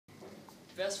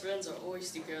Best friends are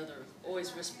always together,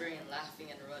 always whispering and laughing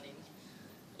and running,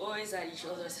 always at each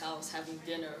other's house having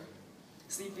dinner,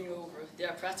 sleeping over. They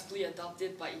are practically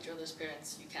adopted by each other's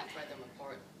parents. You can't pry them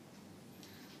apart.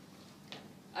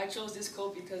 I chose this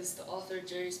quote because the author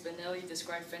Jerry Spinelli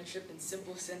described friendship in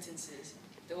simple sentences.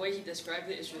 The way he described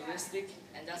it is realistic,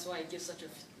 and that's why it gives such a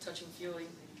touching feeling.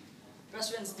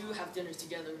 Best friends do have dinners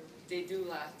together. They do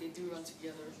laugh. They do run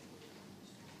together.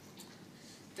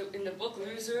 In the book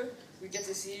Loser, we get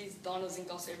to see Donald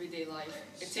Zinkoff's everyday life.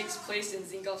 It takes place in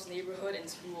Zinkoff's neighborhood and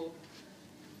school.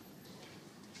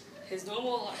 His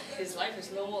life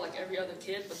is normal like every other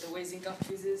kid, but the way Zinkoff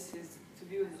chooses to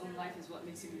view his own life is what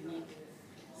makes him unique.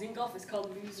 Zinkoff is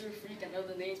called Loser, Freak, and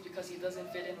other names because he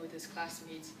doesn't fit in with his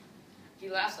classmates. He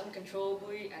laughs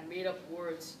uncontrollably and made up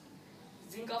words.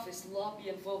 Zinkoff is sloppy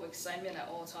and full of excitement at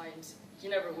all times. He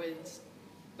never wins.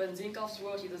 But in Zinkoff's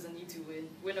world, he doesn't need to win.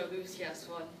 Win or lose, he has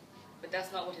fun. But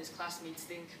that's not what his classmates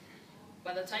think.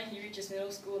 By the time he reaches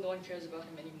middle school, no one cares about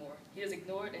him anymore. He is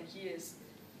ignored and he is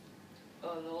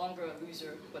no longer a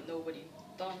loser, but nobody.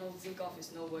 Donald Zinkoff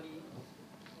is nobody.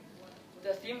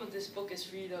 The theme of this book is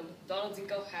freedom. Donald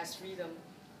Zinkoff has freedom.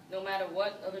 No matter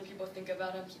what other people think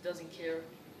about him, he doesn't care.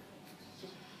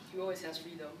 He always has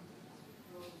freedom.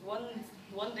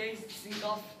 One day,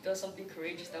 Zinkoff does something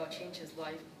courageous that will change his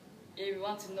life. If you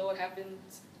want to know what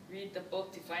happens, read the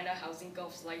book to find out how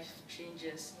Zinkoff's life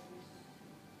changes.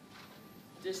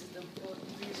 This is the book,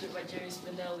 Loser by Jerry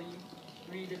Spinelli.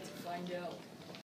 Read it to find out.